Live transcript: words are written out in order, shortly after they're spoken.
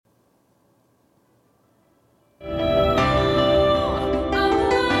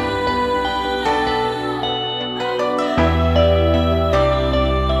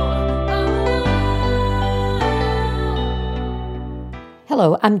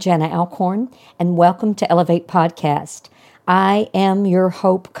Hello, I'm Jana Alcorn, and welcome to Elevate Podcast. I am your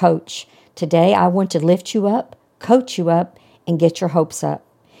hope coach. Today, I want to lift you up, coach you up, and get your hopes up.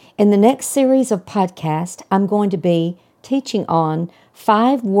 In the next series of podcasts, I'm going to be teaching on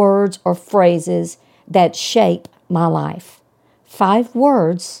 5 words or phrases that shape my life. 5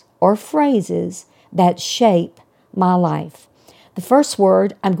 words or phrases that shape my life. The first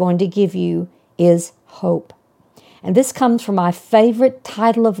word I'm going to give you is hope. And this comes from my favorite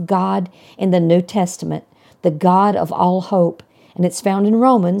title of God in the New Testament, the God of all hope. And it's found in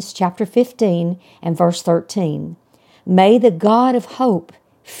Romans chapter 15 and verse 13. May the God of hope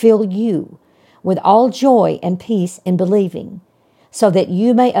fill you with all joy and peace in believing, so that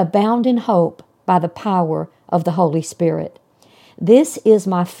you may abound in hope by the power of the Holy Spirit. This is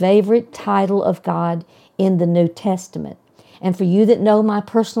my favorite title of God in the New Testament. And for you that know my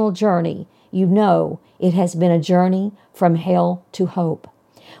personal journey, you know it has been a journey from hell to hope.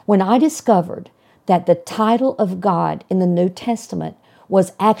 When I discovered that the title of God in the New Testament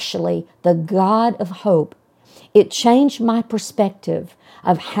was actually the God of hope, it changed my perspective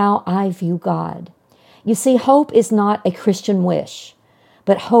of how I view God. You see, hope is not a Christian wish,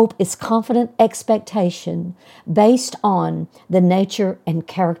 but hope is confident expectation based on the nature and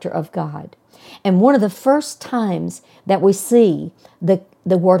character of God. And one of the first times that we see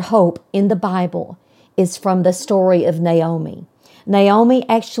the word hope in the Bible is from the story of Naomi. Naomi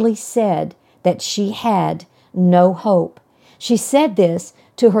actually said that she had no hope. She said this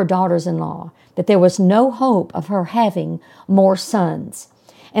to her daughters-in-law, that there was no hope of her having more sons.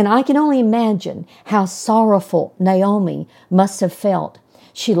 And I can only imagine how sorrowful Naomi must have felt.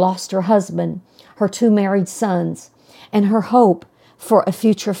 She lost her husband, her 2 married sons, and her hope for a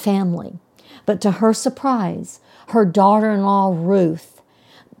future family. But to her surprise, her daughter-in-law Ruth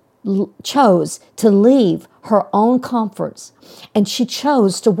chose to leave her own comforts, and she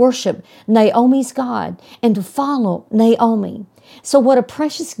chose to worship Naomi's God and to follow Naomi. So what a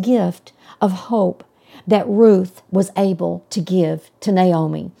precious gift of hope that Ruth was able to give to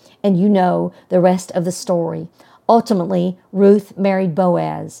Naomi. And you know the rest of the story. Ultimately, Ruth married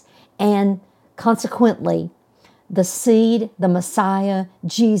Boaz, and consequently, the seed, the Messiah,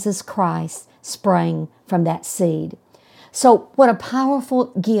 Jesus Christ, sprang from that seed. So what a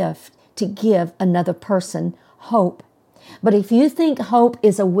powerful gift to give another person hope. But if you think hope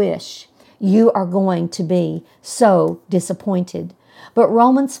is a wish, you are going to be so disappointed. But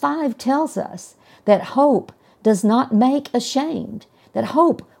Romans 5 tells us that hope does not make ashamed, that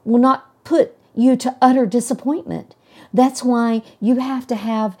hope will not put you to utter disappointment. That's why you have to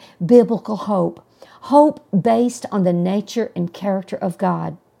have biblical hope, hope based on the nature and character of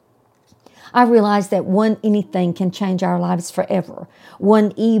God. I realize that anything can change our lives forever.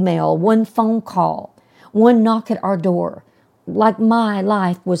 One email, one phone call, one knock at our door. Like my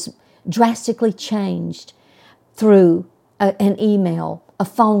life was drastically changed through an email, a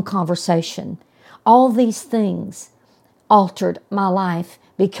phone conversation. All these things altered my life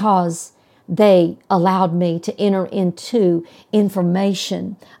because they allowed me to enter into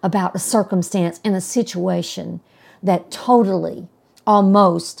information about a circumstance and a situation that totally,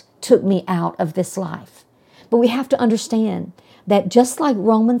 almost took me out of this life. But we have to understand that just like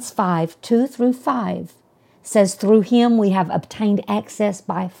Romans 5, 2 through 5 says, through him we have obtained access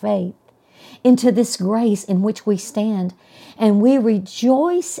by faith into this grace in which we stand, and we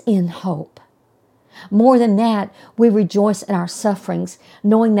rejoice in hope. More than that, we rejoice in our sufferings,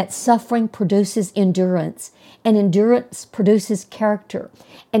 knowing that suffering produces endurance, and endurance produces character,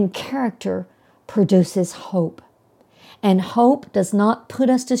 and character produces hope. And hope does not put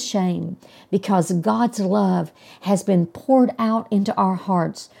us to shame, because God's love has been poured out into our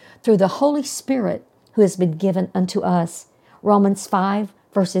hearts through the Holy Spirit who has been given unto us. Romans 5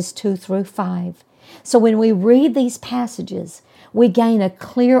 verses 2 through 5. So when we read these passages, we gain a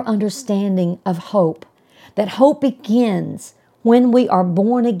clear understanding of hope, that hope begins when we are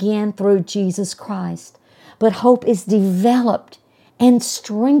born again through Jesus Christ. But hope is developed and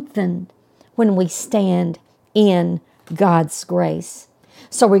strengthened when we stand in God's grace.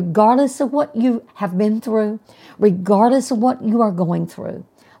 So regardless of what you have been through, regardless of what you are going through,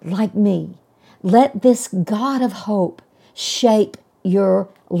 like me, let this God of hope shape your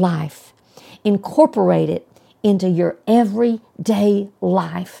life. Incorporate it into your everyday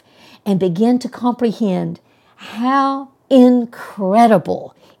life and begin to comprehend how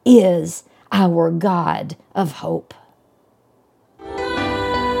incredible is our God of hope.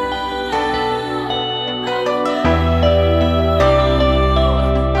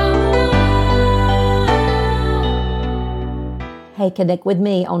 Hey, connect with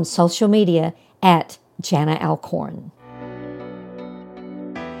me on social media at Jana Alcorn.